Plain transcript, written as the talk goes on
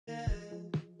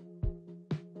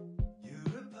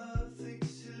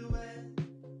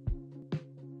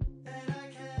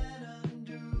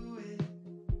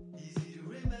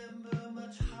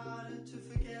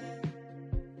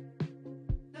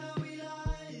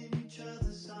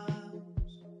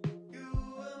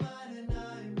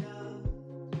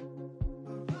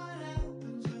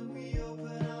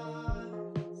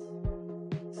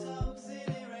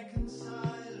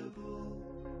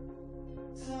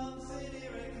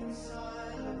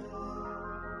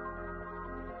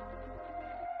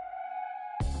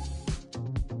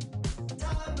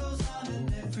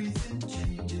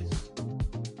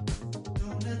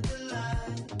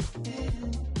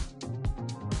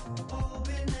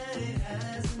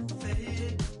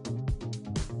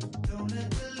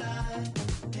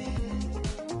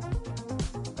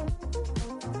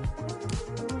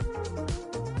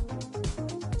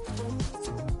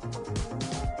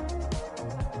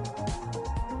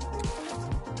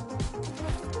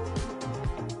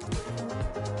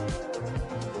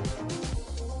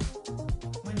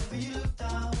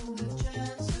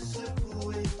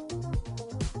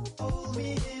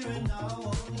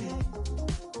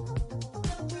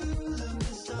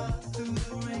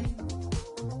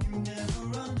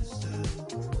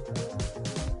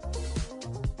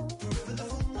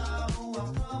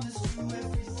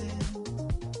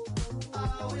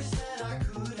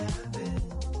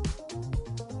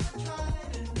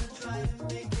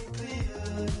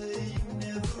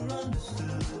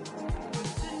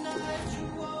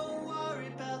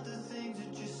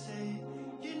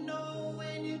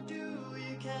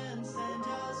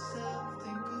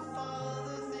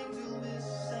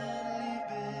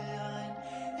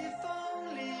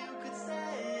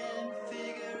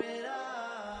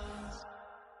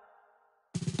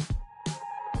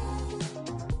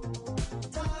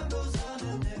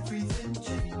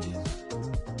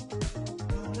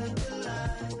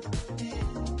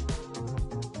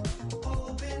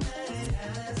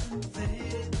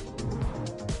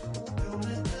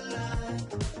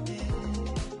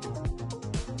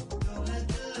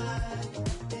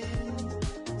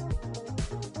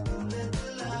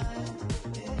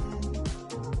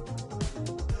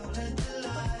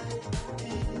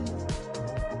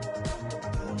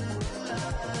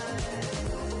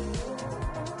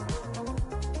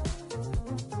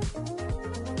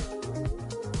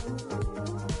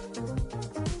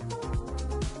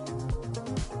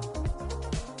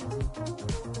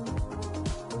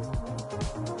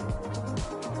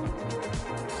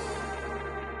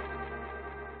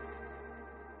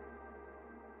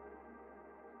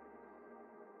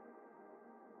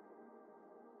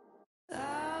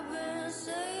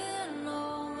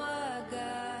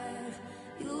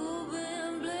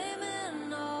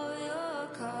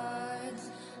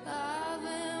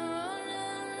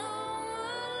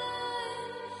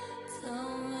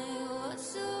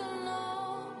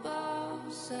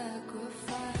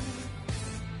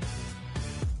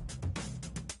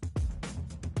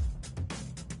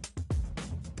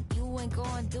ain't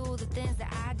gonna do the things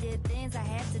that I did, things I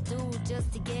had to do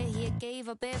just to get here. Gave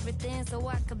up everything so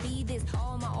I could be this.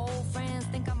 All my old friends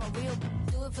think I'm a real.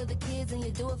 Do it for the kids and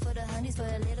you do it for the honeys, for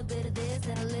a little bit of this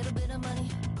and a little bit of money.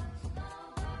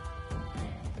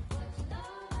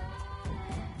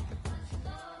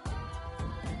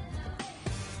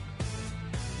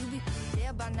 You'd be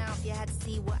there by now if you had to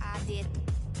see what I did.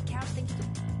 Couch think you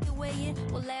could your way in.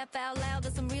 Well, laugh out loud,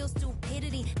 that's some real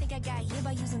stupidity. Think I got here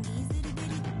by using these itty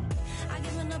bitty. I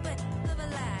given up of a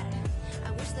lie.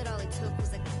 I wish that all it took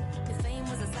was if fame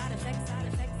was a side effect,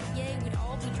 yeah, we'd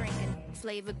all be drinking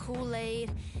flavored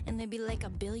Kool-Aid, and there'd be like a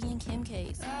billion Kim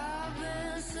K's. I've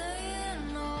been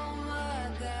saying, oh my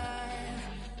God,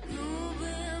 you've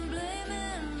been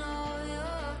blaming all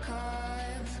your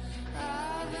cards.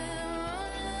 I've been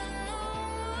running all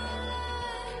my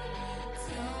life.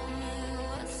 Tell me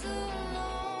what's so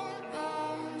long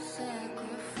about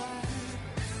sacrifice.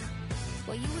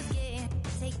 Well, you was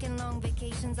taking long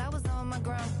vacations, I was on my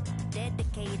ground.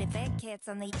 Dedicated, fat cats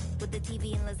on the with the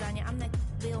TV and lasagna. I'm that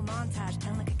Bill montage,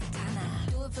 telling like a katana.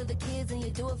 Do it for the kids and you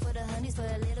do it for the honeys, for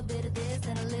a little bit of this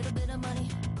and a little bit of money.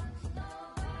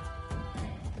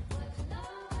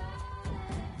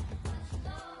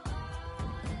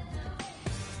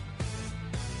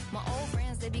 My old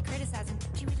friends, they be criticizing.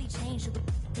 She really changed. Who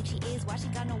think she is? Why she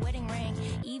got no wedding ring?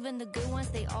 Even the good ones,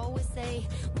 they always say,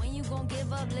 when you gon'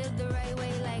 give up, live the right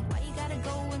way. Like, why you gotta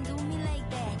go and do me like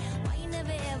that? Why you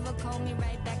never ever call me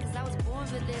right back? Cause I was born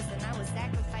for this and I would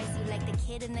sacrifice you like the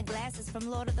kid in the glasses from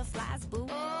Lord of the Flies, boo.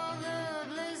 All the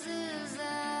places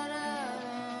that I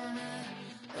wanted,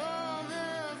 all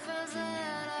the friends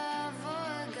that I've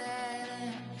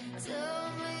forgotten.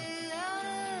 Tell me how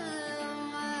to live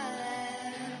my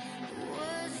life.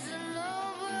 What's the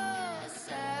noble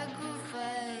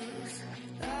sacrifice?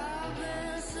 I've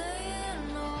been saying,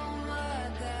 oh my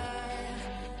God,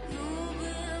 you've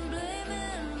been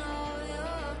blaming all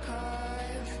your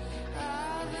cards.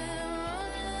 I've been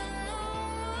running all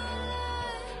my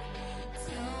life.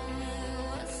 Tell me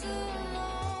what's so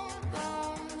long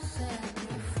about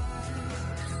sacrifice.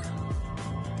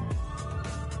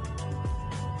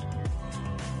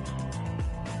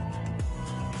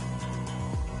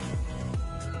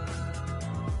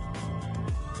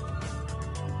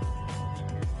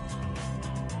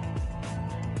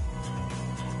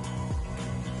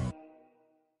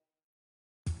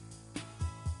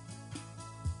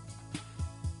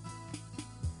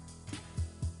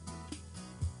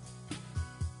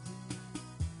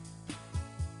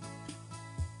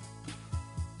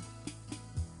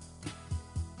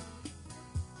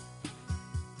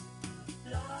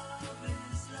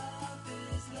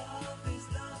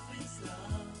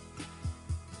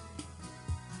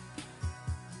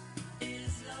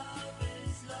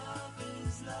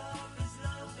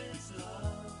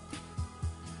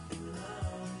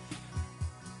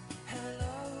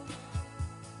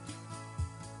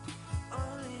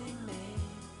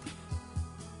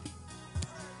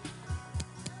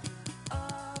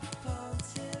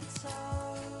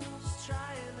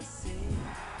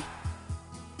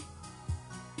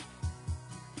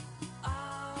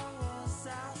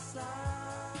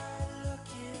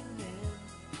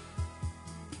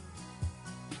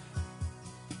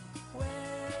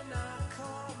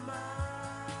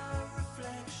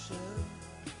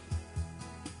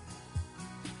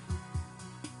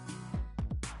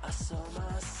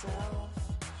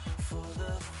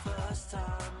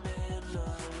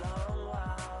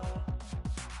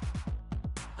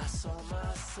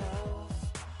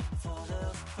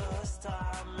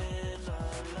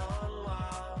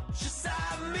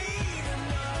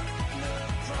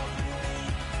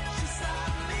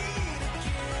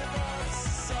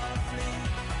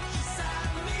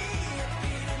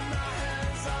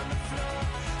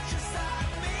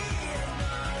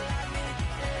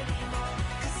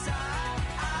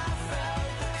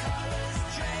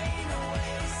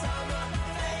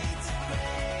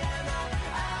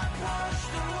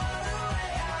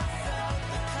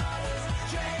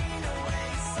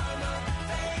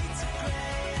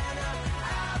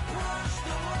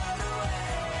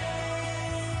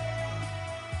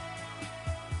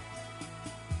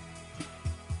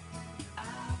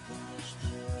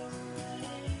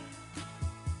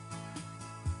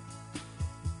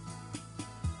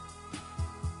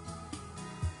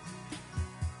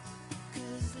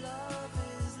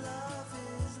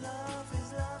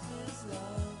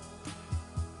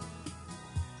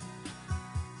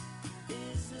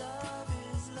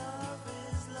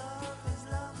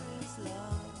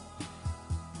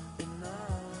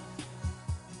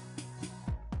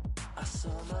 I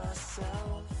saw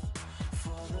myself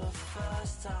for the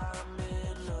first time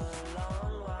in in a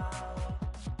long while.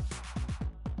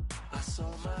 I saw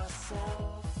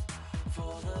myself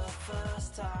for the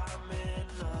first time in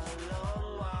a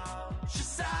long while.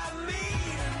 Just like me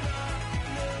to not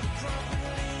look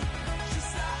properly.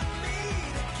 Just like me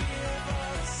to give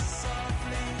up so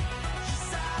softly. Just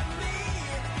like me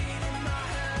beating my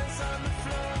hands on the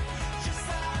floor. Just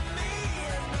like me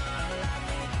and not like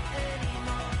me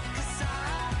anymore. 'Cause I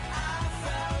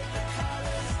felt the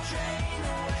colors drain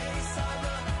away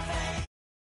summer fade.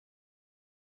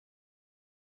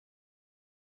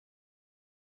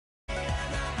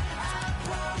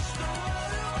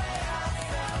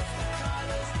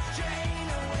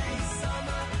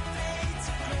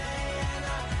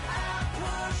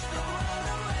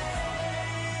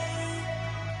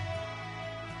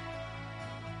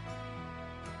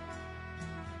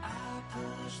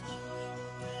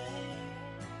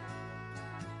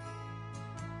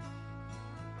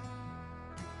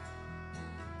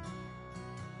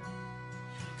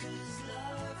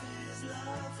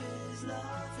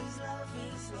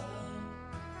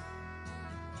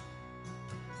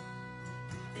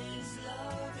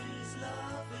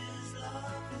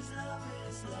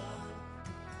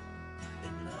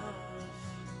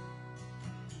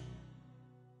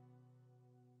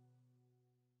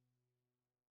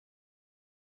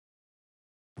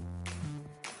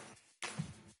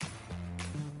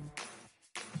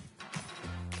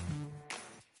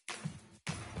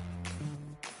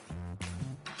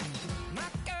 My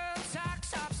girl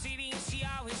talks up city and she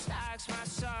always likes my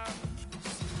songs.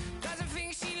 Doesn't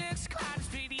think she looks quite as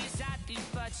pretty as I do,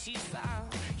 but she's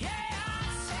found. Yeah,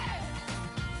 I said.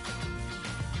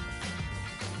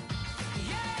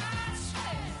 Yeah, I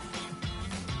said.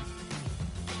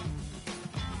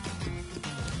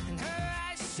 And her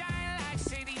eyes shine like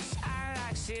city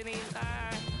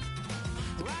lights.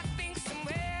 Well, I think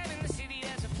somewhere in the city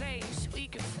there's a place we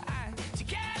could find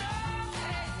together.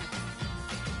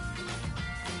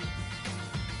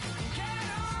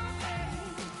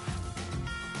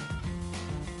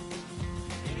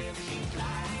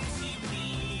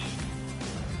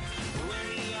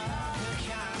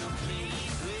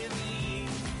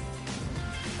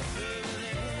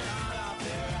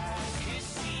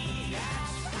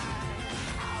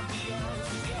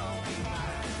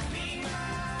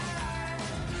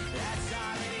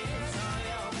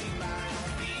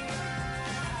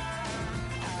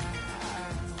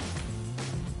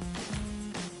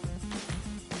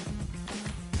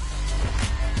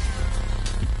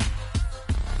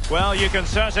 Well, you can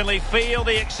certainly feel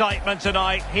the excitement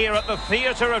tonight here at the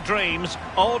Theatre of Dreams,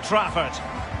 Old Trafford.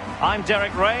 I'm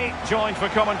Derek Ray, joined for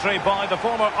commentary by the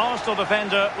former Arsenal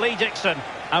defender Lee Dixon.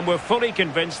 And we're fully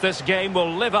convinced this game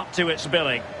will live up to its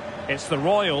billing. It's the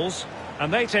Royals,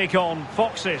 and they take on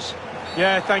Foxes.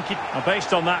 Yeah, thank you. And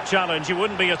based on that challenge, you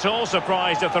wouldn't be at all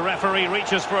surprised if the referee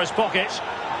reaches for his pocket.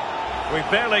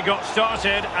 We've barely got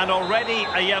started and already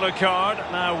a yellow card.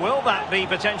 Now, will that be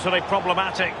potentially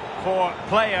problematic for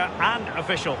player and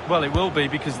official? Well, it will be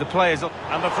because the players...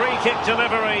 And the free kick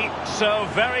delivery, so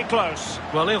very close.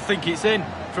 Well, he'll think it's in.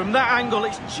 From that angle,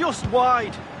 it's just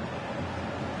wide.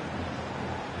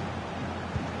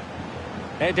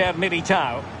 Eder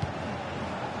Militao.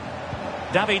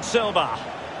 David Silva.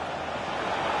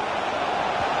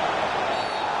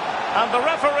 And the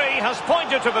referee has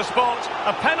pointed to the spot.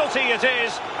 A penalty it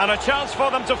is, and a chance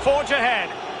for them to forge ahead.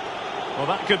 Well,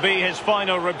 that could be his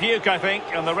final rebuke, I think,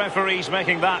 and the referee's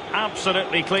making that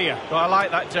absolutely clear. Well, I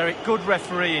like that, Derek. Good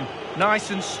refereeing.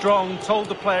 Nice and strong, told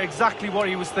the player exactly what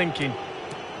he was thinking.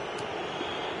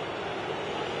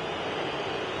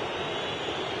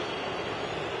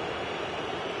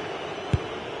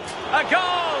 A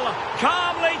goal!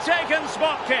 Calmly taken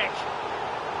spot kick.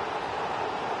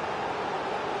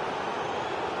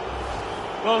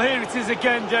 Well, here it is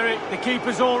again, Derek. The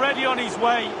keeper's already on his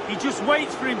way. He just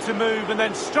waits for him to move and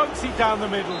then strokes it down the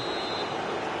middle.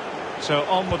 So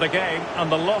on with the game,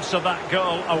 and the loss of that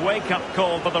goal, a wake-up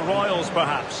call for the Royals,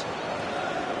 perhaps.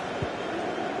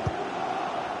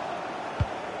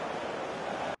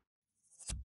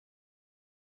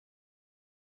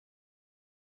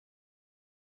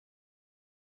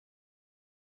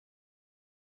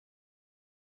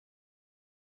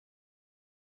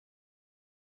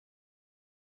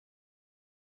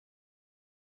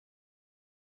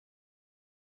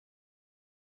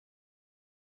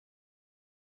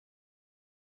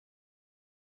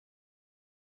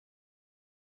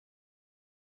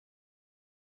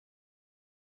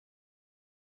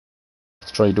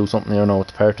 Let's try to do something here now with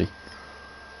the party.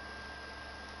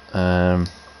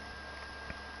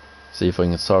 See if I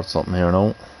can sort something here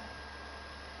now.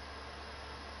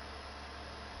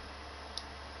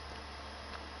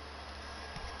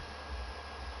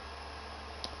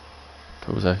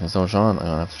 2 seconds don't Sean. I'm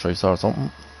gonna have to try to sort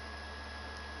something.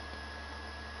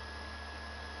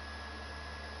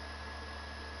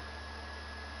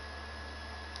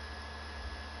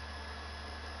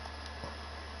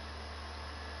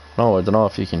 No, I don't know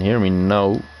if you can hear me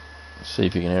now. See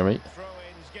if you can hear me.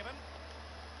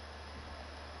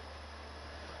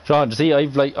 Sean, you see,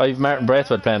 I've Martin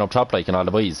Braithwaite playing up top like and all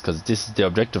the boys because this is the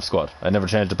objective squad. I never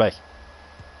changed it back.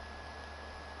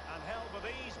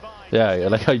 Yeah,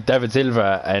 like David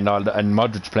Silva and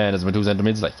Modric playing as my 2 centre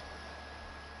mids like.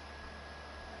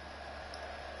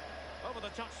 Over the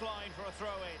touchline for a throw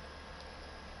in.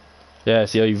 Yeah,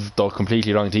 see, I've the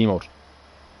completely wrong team out.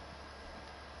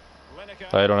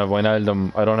 I don't have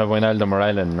Wijnaldum or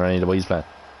Allen or any of the boys playing.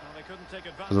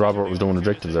 Because Robert was doing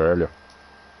objectives there earlier.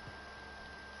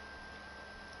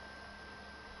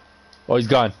 Oh, he's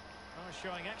gone.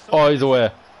 Oh, he's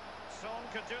away.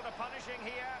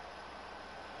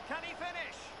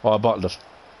 Oh, I bottled it.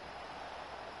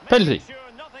 Penalty.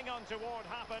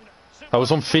 That was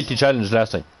some filthy challenge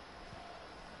last time.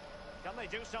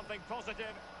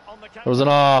 It was an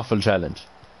awful challenge.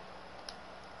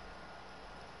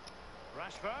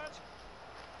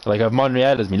 Like I have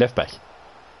Monreal as my left back.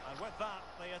 And with that,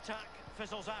 the attack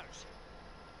fizzles out.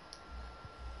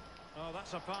 Oh,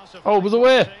 that's a pass of it was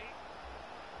away. It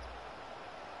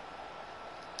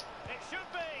should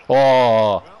be. Oh.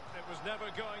 Well, it was never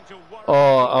going to work.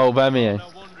 Oh, Aubameyang. No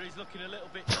wonder he's looking a little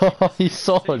bit. He's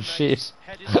so shit.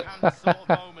 Head in hand sort of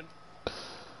moment.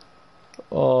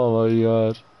 Oh my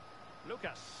god.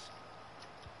 Lucas.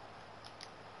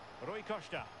 Rui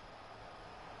Costa.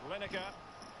 Lineker.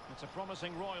 It's a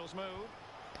promising Royals move.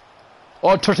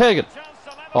 Oh, Tertegen.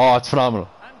 Oh, it's phenomenal.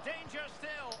 And danger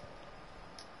still.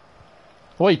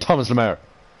 Why Thomas Lemar?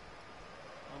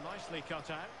 Well, nicely cut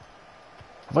out.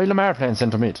 Why Lemar playing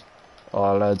centre mid?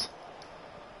 Oh lads,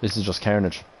 this is just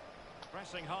carnage.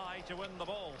 Pressing high to win the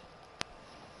ball.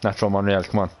 Natural Monreal,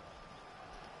 come on.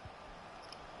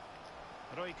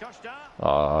 Rui Costa.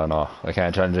 Oh no, I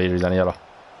can't challenge either. He's on yellow.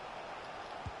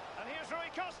 And here's Rui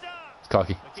Costa. It's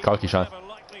cocky. It's cocky, Sean.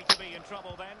 To be in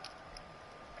trouble then.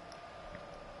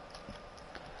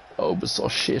 Oh, but so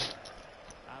shit.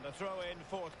 And a throw in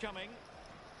forthcoming.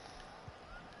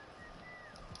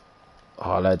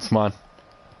 Oh lads, come on.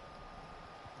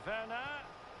 Werner.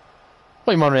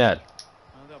 Why Monreal? And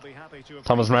they'll be happy to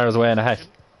Thomas Lemar away in a hack.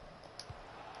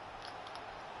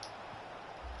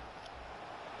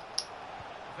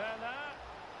 Werner.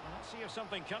 Well, let's see if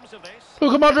something comes of this.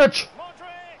 Look at Modric.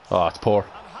 Modric. Oh, it's poor.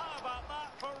 And how about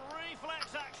that for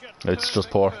reflex action? It's just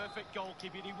poor. Perfect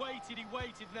goalkeeping. He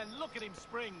waited, and then look at him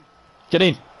spring. Get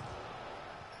in.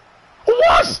 What?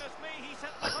 Goodness me, he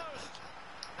set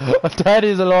the post. That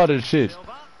is a lot of shit.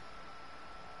 Silva.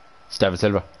 It's David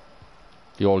Silva.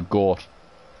 The old goat.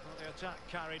 Well, the attack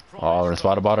carried Oh, we're in a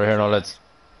spot of bother here now, lads.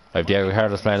 I have Diego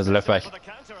Carlos playing as a left back. for the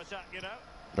counter-attack, you know.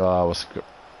 Oh,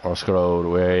 we're screwed.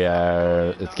 We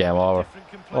are. It's game over.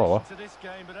 Oh, what? To this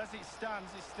game, but as it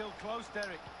stands, it's still close,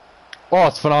 Derek. Oh,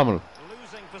 it's phenomenal.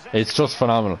 Losing possession. It's just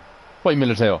phenomenal. Why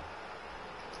Militao?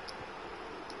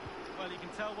 Well, you can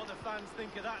tell what the fans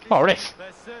think of that. Oh, ref.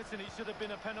 They're certain it should have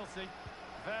been a penalty.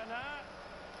 Werner.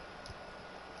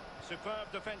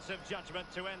 Superb defensive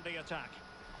judgment to end the attack.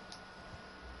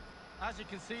 As you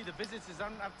can see, the visitors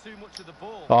haven't had too much of the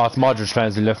ball. Oh, it's Modric playing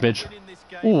as the left mid. Winning this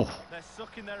game, Ooh. they're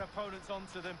sucking their opponents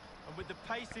onto them, and with the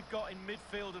pace they've got in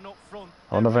midfield and up front,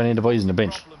 I wonder if any of the boys in the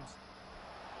bench. problems.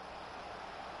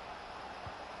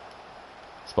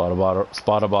 Spot of bother.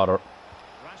 Spot of bother.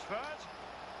 Rashford.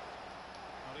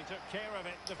 Well, he took care of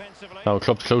it defensively. Now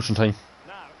club closing time.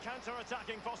 Now,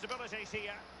 counter-attacking possibilities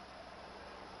here.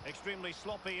 Extremely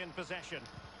sloppy in possession.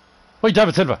 Why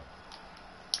David Silva?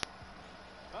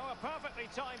 Oh, a perfectly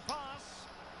timed pass.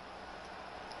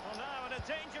 Well, now in a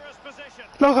dangerous position.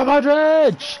 Look at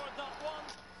Modric! Scored not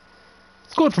once.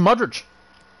 It's good for Modric.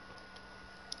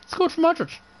 It's good for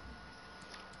Modric.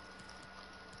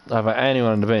 Have I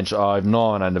anyone on the bench? Oh, I've no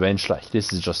one on the bench. Like,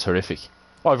 this is just horrific.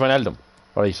 Oh, I've Wijnaldum.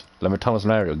 Right, let me Thomas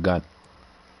Mario gone.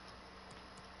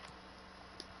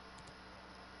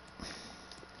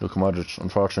 Look at Modric.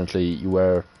 Unfortunately, you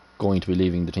are going to be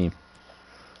leaving the team.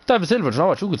 David Silva, do you know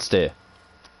what? You could stay.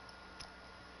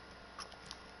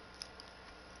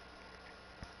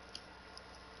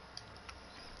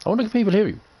 I wonder if people hear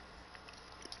you.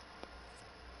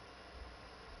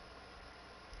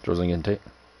 Doesn't get into it.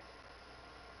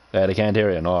 Yeah, they can't hear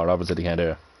you. No, Robert said they can't hear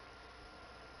you.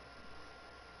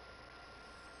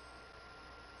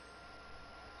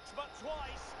 But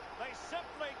twice, they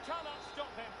simply cannot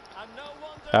stop him. And no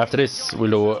wonder After this,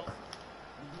 we'll do it.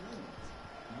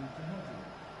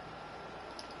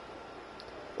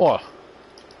 Oh.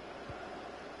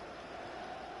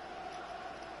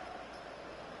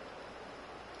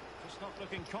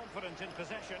 looking confident in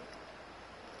possession.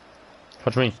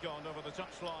 What do you mean? He's gone over the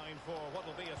touchline for what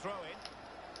will be a throw-in.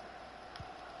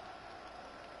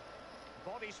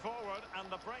 Bodies forward and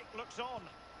the break looks on.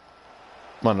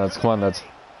 Come on, lads. Come on, lads.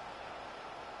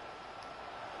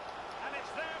 And it's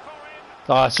there for him.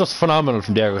 Oh, it's just phenomenal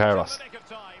from Diego Carlos. In the nick of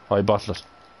time. Oh, he bottled it.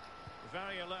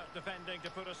 Very alert defending to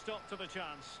put a stop to the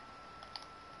chance.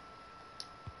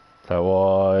 Play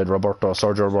wide.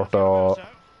 Sergio Roberto.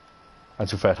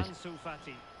 Ansu Fati. Ansu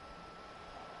Fati.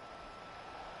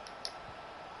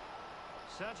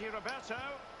 Sergio Roberto.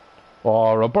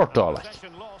 Oh, Roberto, like.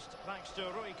 Possession lost thanks to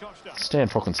Rui Costa. Stay in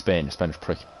fucking Spain, you Spanish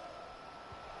prick.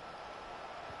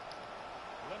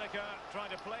 Lineker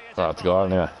trying to play it. Oh, it's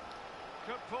gone anyway.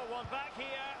 Could pull one back here.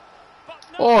 But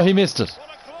no. Oh, he missed it. What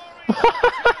a glorious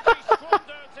opportunity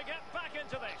squandered to get back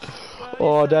into this.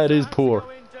 Oh, that is poor.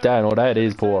 Dan, oh, that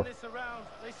is poor.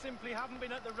 They simply haven't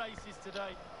been at the races today.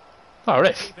 Oh,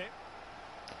 ref. Keep it.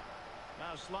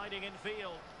 Now sliding in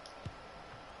field.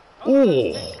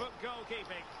 Oh. Textbook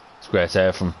goalkeeping. It's a great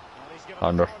save from Well, he's given a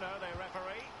under. corner, they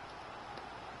referee.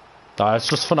 Oh, it's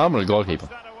just phenomenal goalkeeping.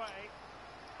 Puts that away.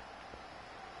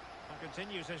 And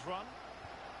continues his run.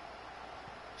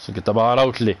 So get the ball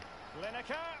out, Lee.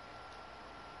 Lineker.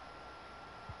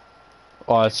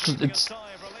 Oh, it's just, Taking a it's,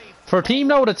 sigh of relief. for a team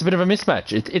now that's a bit of a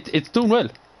mismatch, it's doing well.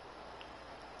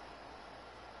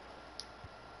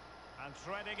 And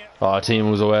threading it. Oh, team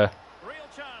was away. Real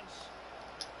chance.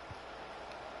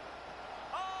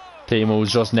 Oh,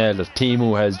 Timu's just nailed it.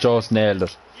 Timu has just nailed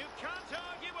it. you can't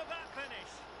argue with that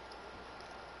finish.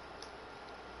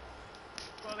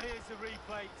 Well, here's the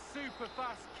replay. Super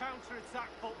fast counter-attack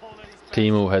football at his best.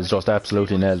 Timu has just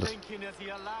absolutely nailed it. Thinking as he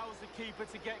allows the keeper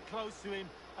to get close to him,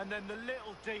 and then the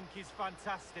little dink is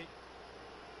fantastic.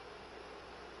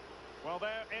 Well,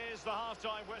 there is the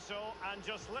half-time whistle, and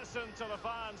just listen to the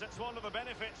fans. It's one of the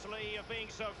benefits, Lee, of being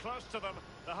so close to them.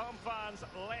 The home fans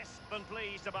less than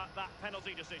pleased about that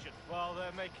penalty decision. Well,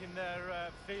 they're making their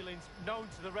feelings known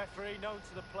to the referee, known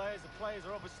to the players. The players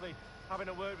are obviously having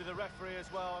a word with the referee as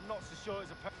well. I'm not so sure it's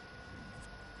a penalty.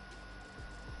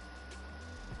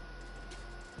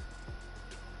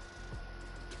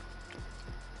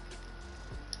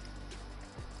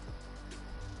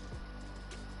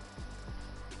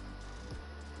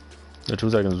 Yeah, 2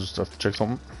 seconds, just have to check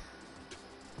something.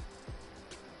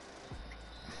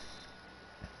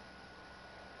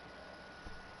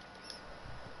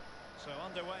 So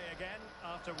underway again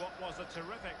after what was a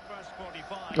terrific first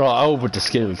 45. Oh, out with the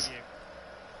skills.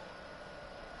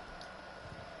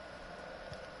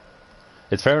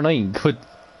 It's fair 9, good.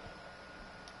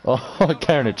 Oh,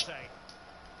 carnage.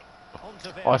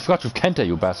 Oh, I forgot you've Kenta,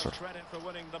 you bastard. Credit for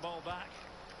winning the ball back.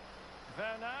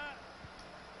 Werner.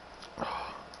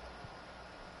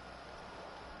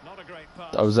 Not a great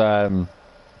pass. That was,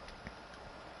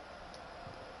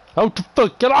 out the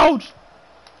fuck, get out!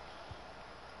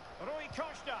 Rui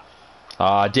Costa.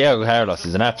 Ah, Diego Carlos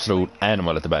is an absolute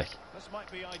animal at the back. This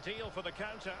might be ideal for the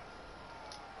counter.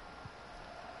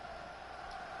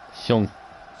 Young.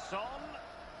 Son.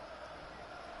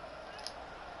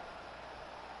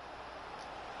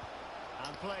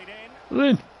 And played in.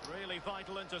 Lin. Really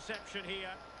vital interception here.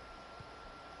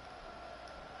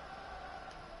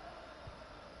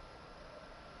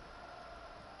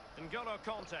 N'Golo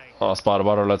Conte. Oh, spot of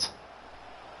butter, lads.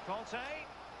 Conte.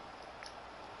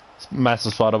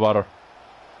 Massive spot of butter.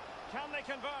 Can they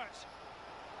convert?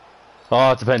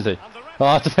 Oh, it's a penalty. And the referee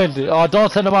Oh, it's a penalty. Oh,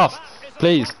 don't send him off. That is a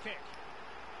Please. free kick.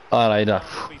 Oh, no, no.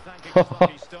 We'll be thanking his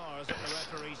lucky stars that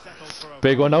the referee settled for a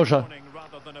Big one now, Sean. warning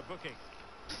rather than a booking.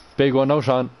 Big one now,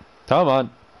 Sean. Come on.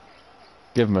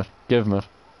 Give him it. Give him it.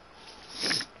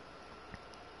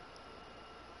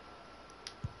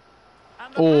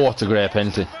 And the Oh, it's a great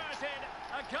penalty. A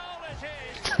goal it is.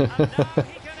 And now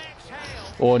he can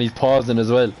exhale. Oh, and he's pausing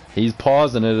as well. He's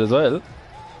pausing it as well.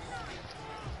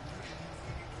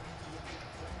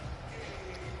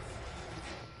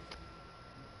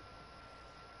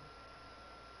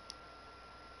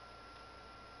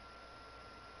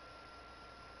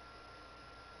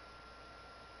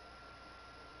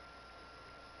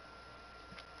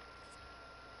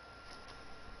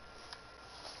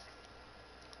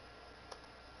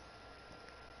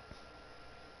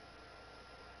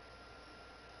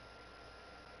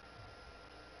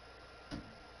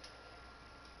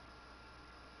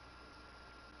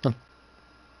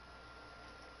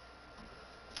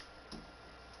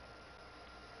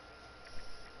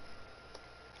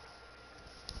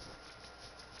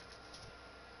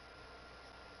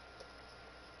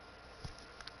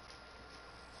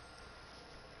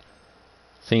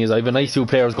 Thing is, I have a nice few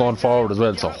players going forward as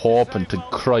well, so hoping to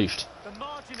Christ The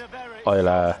margin of error is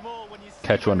I'll so small when you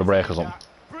catch you on the break or something.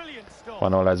 Brilliant stuff. I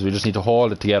know, lads, we just need to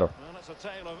hold it together. Well, it's a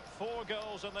tale of 4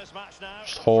 goals in this match now.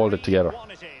 Just hold it together.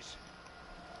 3-1 it is.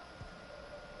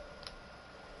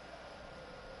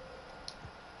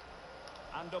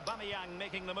 And Aubameyang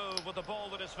making the move with the ball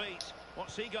at his feet.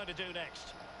 What's he going to do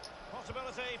next?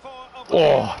 Possibility for Aubameyang.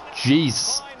 Oh,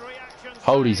 jeez. Fine reaction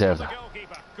How do you from save the that?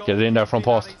 goalkeeper. Get it in there front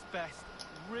post.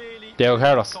 Really Diego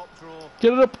Carlos. top draw.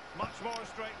 Get it up. Much more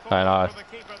I know. straightforward for the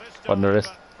keeper this Wasn't time, there is?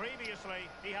 but previously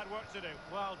he had work to do.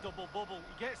 Well, double bubble.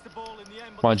 He gets the ball in the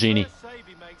end, but Come on, the Genie. first save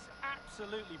he makes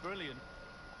absolutely brilliant.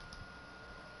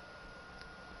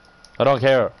 I don't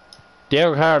care.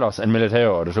 Diego Carlos and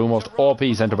Militao are the two most OP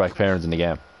centre-back pairings in the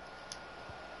game.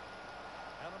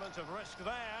 Element of risk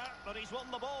there, but he's won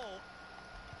the ball.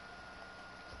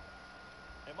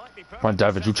 It might be Come on,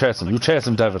 David, you chase him. You chase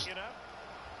him, David. You know.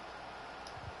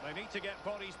 They need to get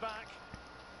bodies back.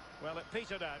 Well, it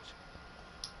petered out.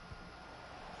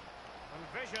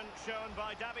 And vision shown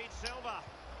by David Silva.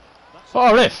 That's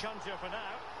Oh, ref. conjure for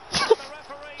now. The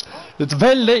referee points It's a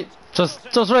penalty. Just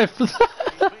ref. He's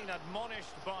been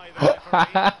admonished by the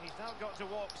referee. He's now got to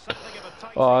walk something of a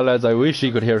tight. Oh, lads, I wish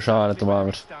he could hear Sean at the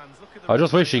moment. I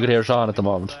just wish he could hear Sean at the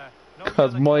moment.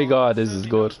 Because, my God, this is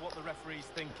good. What the referee's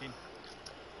thinking.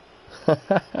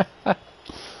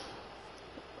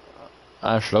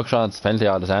 Ash, look, Sean's penalty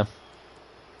all the time.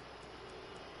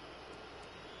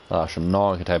 Oh, no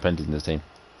one can take penalties in this team.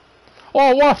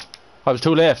 Oh, what? I was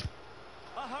too late.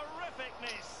 A horrific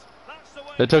miss. That's the way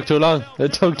It took too long.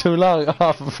 It took too long. Well,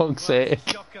 Oh, for fuck's sake.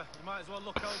 Shocker. You might as well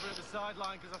look over at the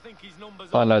sideline because I think his numbers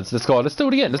Come on, lads, let's go. Let's do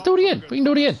it again. Let's do it again. We can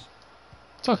do it again.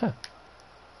 It's okay.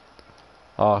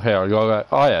 Oh, here, you go.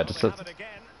 Oh, yeah.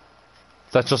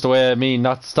 That's just the way I mean,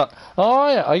 not stop. Oh,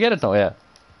 yeah, I get it now, yeah.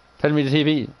 Tell me the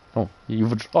TV. Oh,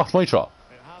 oh, it's my throw.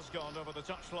 It has gone over the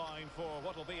touchline for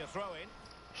what will be a throw-in.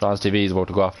 Sean's TV is about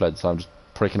to go off, lads, so I'm just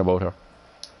pricking about her.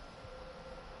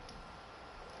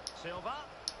 Silva,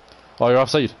 Oh, you're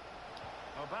offside.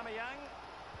 Aubameyang,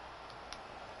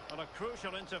 and a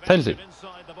crucial intervention Penalty.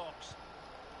 inside the box.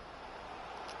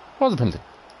 What was the penalty?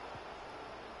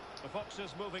 The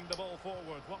Foxes moving the ball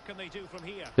forward. What can they do from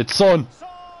here? It's Son. Son,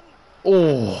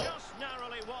 Oh, just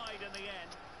narrowly wide in the end.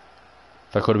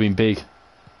 that could have been big.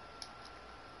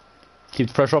 Keep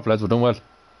the pressure up, lads. We're doing well.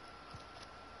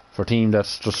 For a team that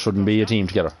just shouldn't be a team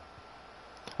together.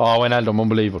 Oh, Wijnaldum,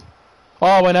 unbelievable.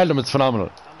 Oh, Wijnaldum, it's phenomenal.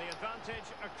 And the advantage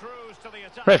accrues to the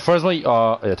attack. Right, where's my...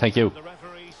 Oh, yeah, thank you. The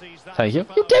referee sees that Thank as you. a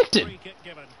foul. You kicked it. Free kick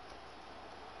given.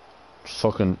 Just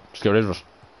fucking... Just get rid of it.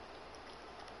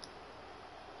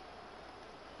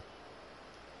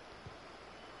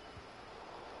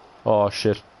 Oh,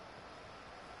 shit.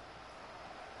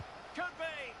 Could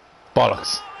be.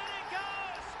 Bollocks. Oh, and it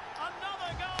goes!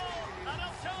 Another goal! And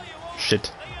I'll tell you what, Shit. the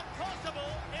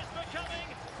impossible is becoming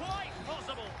quite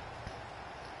possible.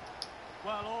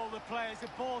 Well, all the players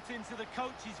have bought into the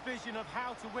coach's vision of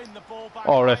how to win the ball back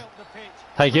Oh, high ref. up the pitch.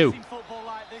 Thank you. Pressing football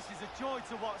like this is a joy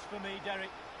to watch for me, Derek.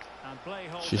 And play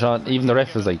holds She's on. up. Even the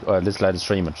ref is like, oh, this lad is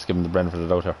streaming. Just give him the benefit of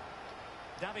the doubt here.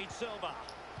 David Silva.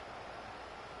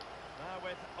 Now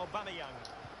with Aubameyang.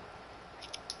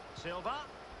 Silva.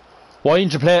 Why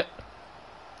didn't you play?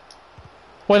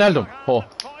 Wijnaldum. Oh.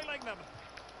 Foiling them.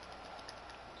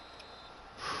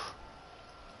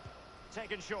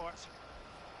 Taken short.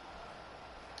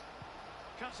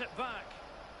 Cuts it back.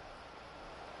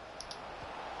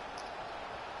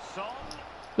 Son.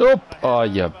 Nope. Oh,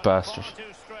 you bastard.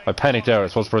 I panicked there. I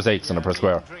was supposed to press X and I press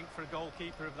square. Drink for a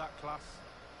goalkeeper of that class.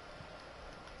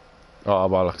 Oh,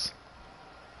 bollocks.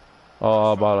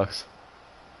 Oh, bollocks.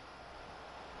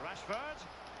 Rashford.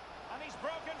 And he's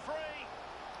broken free.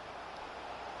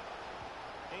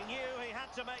 He knew he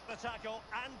had to make the tackle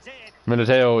and did.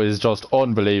 Militao is just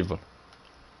unbelievable.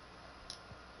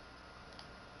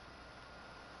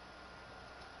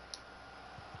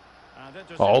 And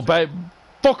Oh,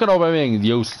 fucking Aubameyang,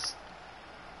 useless.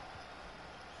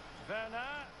 Werner.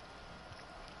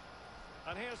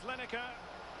 And here's Lineker.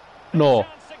 No.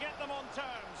 Chance to get them on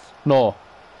terms. No.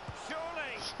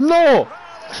 Surely. No! Well,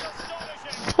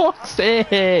 it's astonishing. Fuck's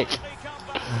sake!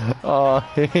 Oh,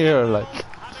 here, like.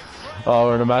 Oh,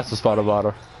 we're in a massive spot of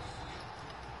bother.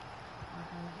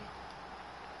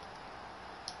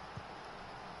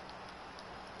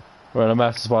 We're in a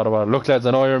massive spot of bother. Look, lads,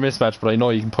 I know you're a mismatch, but I know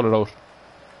you can pull it out.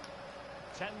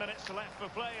 10 minutes left for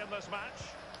play in this match.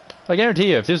 I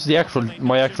guarantee you, if this is the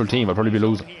my actual team, I'd probably be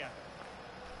losing.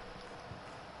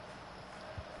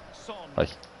 Son. Like,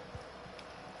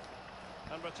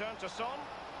 And return to Son.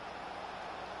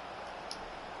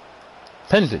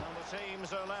 penalty. And the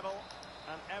teams are level.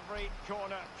 And every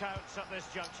corner counts at this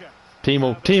juncture.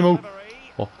 Timo. Delivery,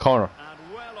 Oh, corner.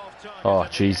 and well off Oh,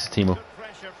 jeez, Timo. Good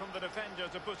pressure from the defender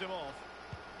to put him off.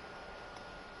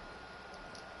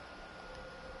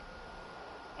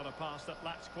 On a pass that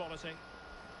lacks quality.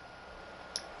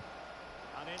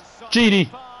 And inside Genie. the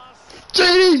pass.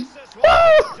 Genie! This is what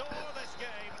Woo! tore this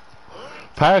game.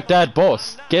 Right Park that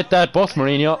bus. Get that bus,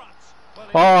 Mourinho.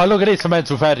 Oh, look at this from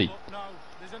Ansu Fati. No,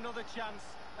 there's another chance,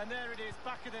 and there it is,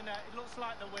 back of the net. It looks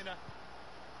like the winner.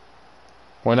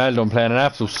 Wijnaldum playing an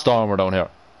absolute stormer down here.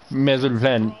 May as well be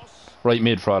playing right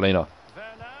mid for all I know.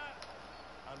 Werner.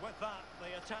 And with that,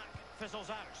 the attack fizzles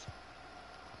out.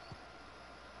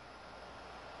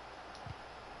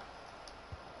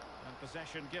 And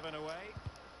possession given away.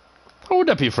 How would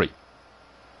that be free?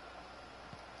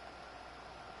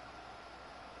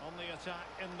 On the attack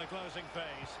in the closing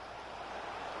phase.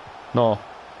 No.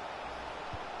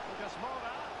 Lucas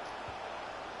Moura.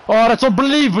 Oh, that's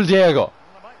unbelievable, Diego. Well,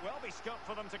 there might well be scope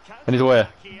for them to counter I need away.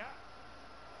 here.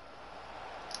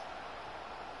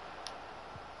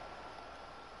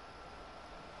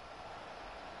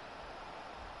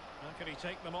 How can he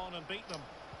take them on and beat them?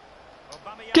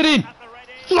 Aubameyang Get in! at the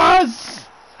ready. Yes!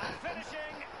 And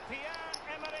finishing,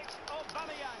 Pierre-Emerick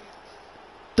Aubameyang.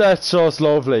 That's just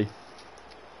lovely.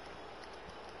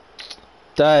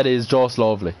 That is just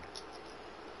lovely.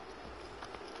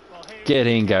 Well, here Get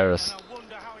he in, is, Gareth. and I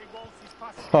wonder how he waltzes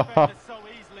past the defender so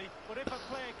easily. But if a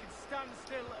player can stand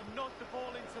still and knock the ball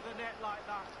into the net like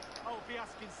that, I'll be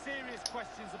asking serious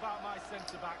questions about my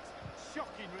centre-backs.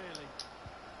 Shocking, really.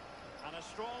 And a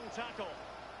strong tackle.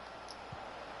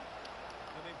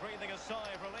 They'll be breathing a sigh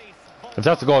of relief. If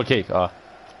that's a goal kick, ah.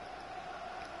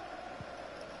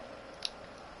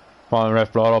 Come on,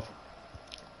 ref, blow it up.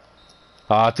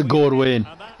 Ah, it's a good win.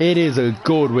 It is a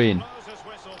good win. Moses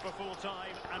whistle for full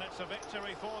time, and it's a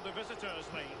victory for the visitors,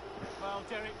 Lee. Well,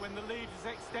 Derek, when the lead is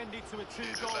extended to a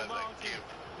two-goal margin,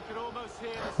 you could almost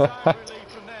hear the sigh of relief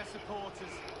from their supporters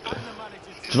and the manager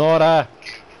Do too. you know what?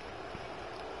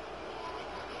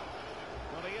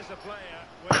 Well, he is a player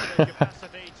with the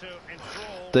capacity to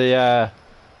enthrall. They're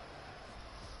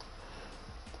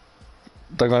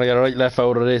gonna get a right left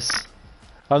out of this.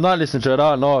 I'm not listening to it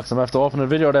all, no, because I'm after opening a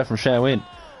video there from Shane Wynn,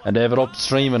 and they have it up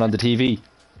streaming on the TV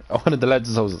at one of the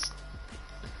lads' houses.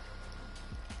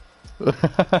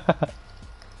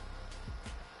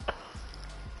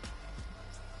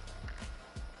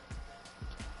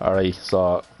 Alright,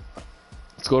 so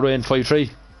let's go to win 5-3.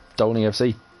 Downing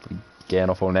FC. Getting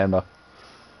off our name now.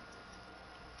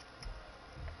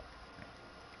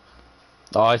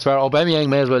 Oh, I swear, Aubameyang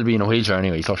may as well be in a wheelchair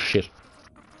anyway, he's so shit.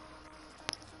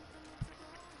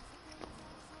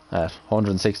 At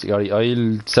 160,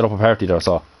 I'll set up a party there,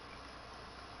 so.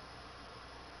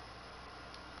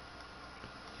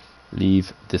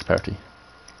 Leave this party.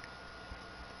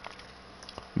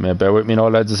 May bear with me now,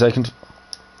 lads, a second.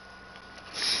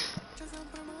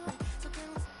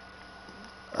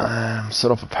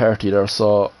 Set up a party there,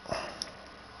 so.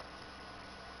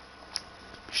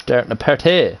 Starting a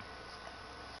party.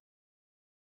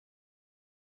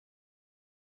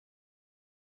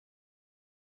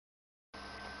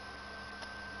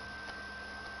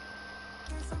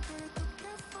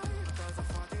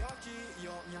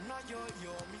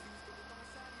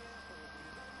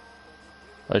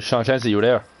 Right, Sean Clancy, you were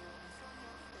there.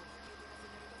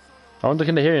 I wonder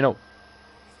can they hear you now?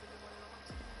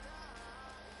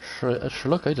 Sure,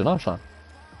 look, I don't know, Sean.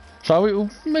 Sean,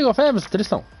 we may go famous to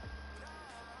this now.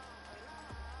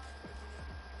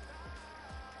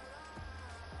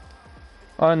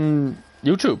 On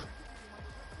YouTube.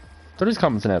 There is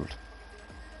comments enabled.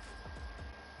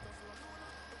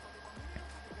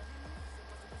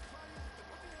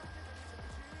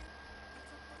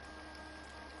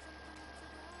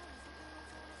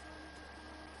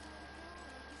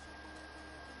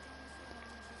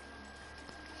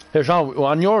 Here, Sean,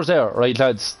 on yours there, right,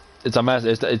 lads? It's a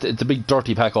it's a big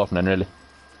dirty pack opening, really.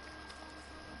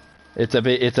 It's a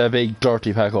big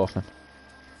dirty pack opening.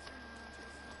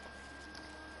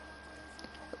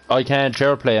 I can't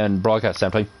share play and broadcast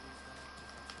same time.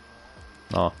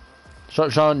 No,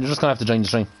 Sean, you're just gonna have to join the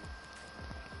stream.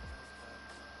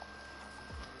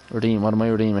 Redeem. What am I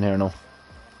redeeming here now?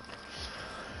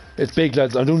 It's big,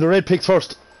 lads. I'm doing the red picks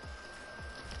first.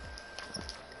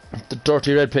 The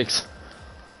dirty red picks.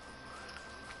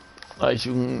 Right,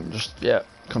 you can just, yeah,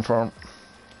 confirm.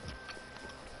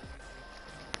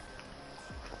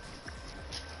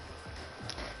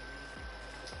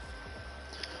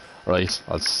 Right,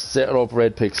 I'll set it up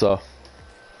red picks off.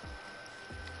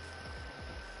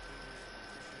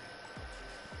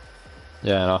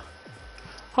 Yeah, no.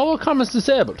 How are comments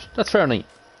disabled? That's fair enough.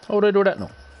 How would I do that now?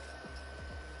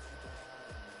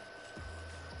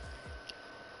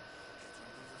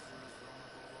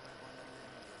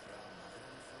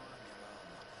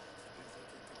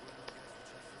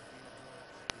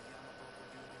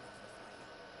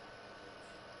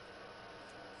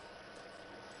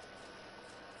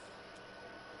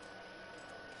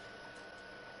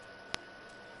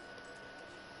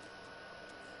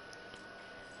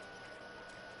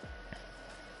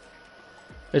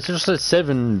 It's just says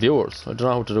 7 viewers. I don't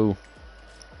know how to do.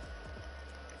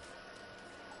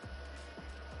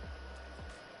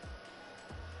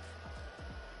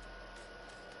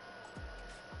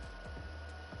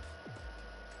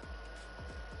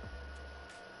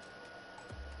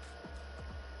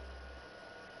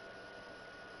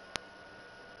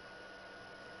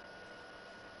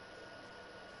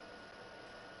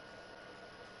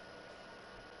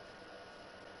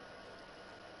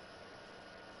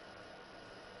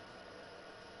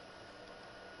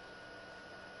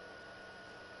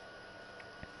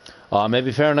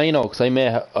 Maybe fair enough, you know, because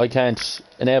I can't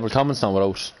enable comments now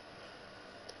without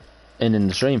ending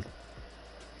the stream.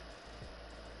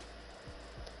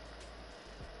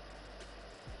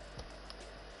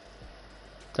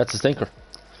 That's a stinker,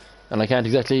 and I can't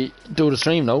exactly do the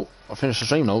stream now. I'll finish the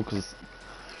stream now because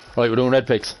right, we're doing red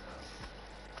picks.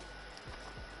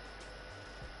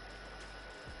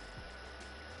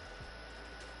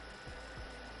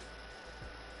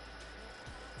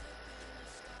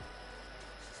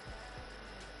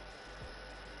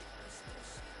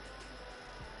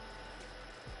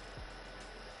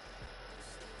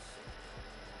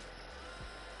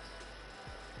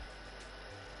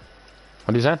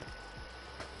 What are you saying?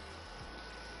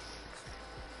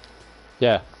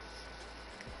 Yeah.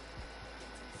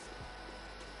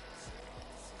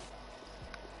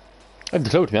 I have the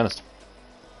clue, to be honest.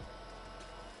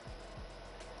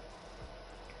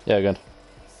 Yeah, good.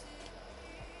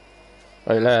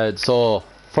 Right, lads, so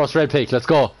first red pick, let's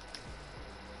go.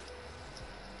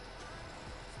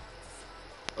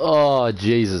 Oh,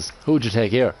 Jesus. Who'd you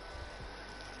take here?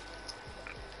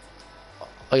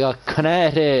 I got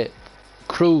Canete,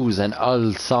 Cruz, and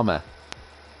Al Sama.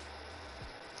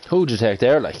 Who'd you take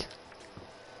there, like?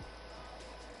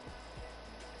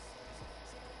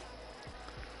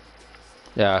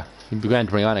 Yeah, he'd be grand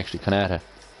to bring on, actually, Canete.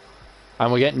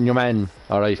 And we're getting your man.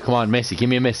 Alright, come on, Messi. Give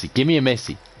me a Messi. Give me a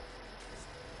Messi.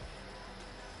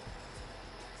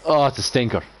 Oh, it's a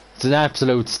stinker. It's an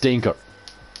absolute stinker.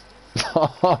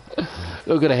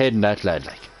 Look at the head in that lad,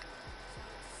 like.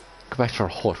 Go back to your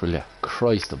hut, will you?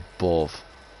 Christ above.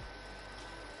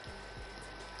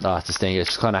 Oh, it's a stinker.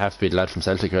 It's kind of have to be the lad from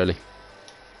Celtic, really.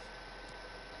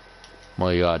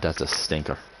 My God, that's a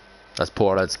stinker. That's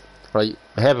poor, lads. Right,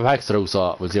 I have a pack through,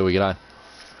 so we'll see how we get on.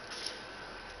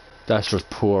 That's just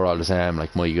poor all the same,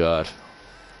 like, my God.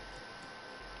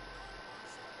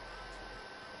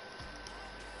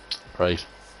 Right.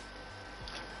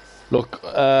 Look,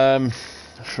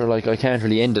 sure, like, I can't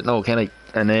really end it now, can I?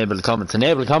 Enable the comments.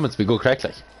 Enable the comments would be good crack,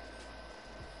 like.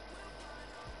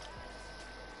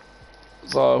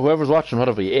 So, whoever's watching, what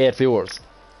have we? 8 viewers.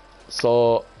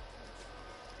 So,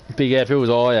 big 8 viewers.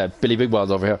 Oh, yeah, Billy Big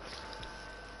Balls over here.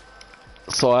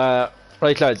 So,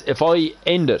 right, lads, if I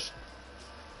end it,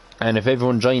 and if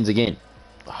everyone joins again,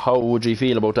 how would you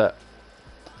feel about that?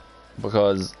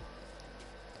 Because,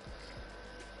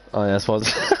 oh yeah, I suppose.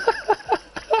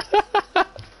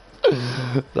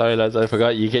 Sorry, lads, I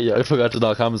forgot I forgot to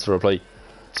knock comments for reply.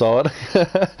 So what?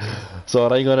 So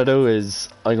what I'm gonna do is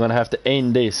I'm gonna have to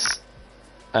end this.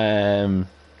 I'm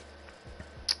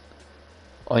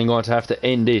going to have to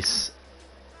end this,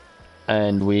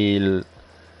 and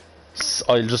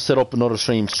I'll just set up another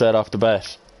stream straight off the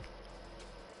bat,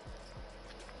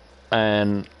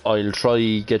 and I'll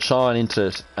try get Sean into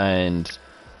it, and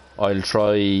I'll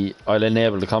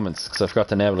enable the comments, because I forgot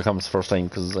to enable the comments the first time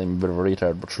because I'm a bit of a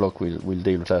retard, but look, we'll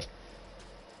deal with that.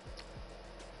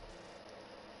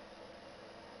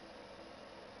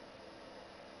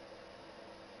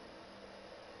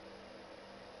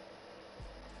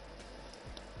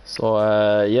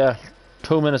 So yeah,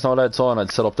 2 minutes now, lads, on.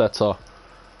 I'd set up that, so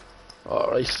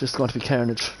alright, this is going to be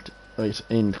carnage. Right,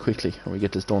 end quickly and we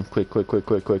get this done quick.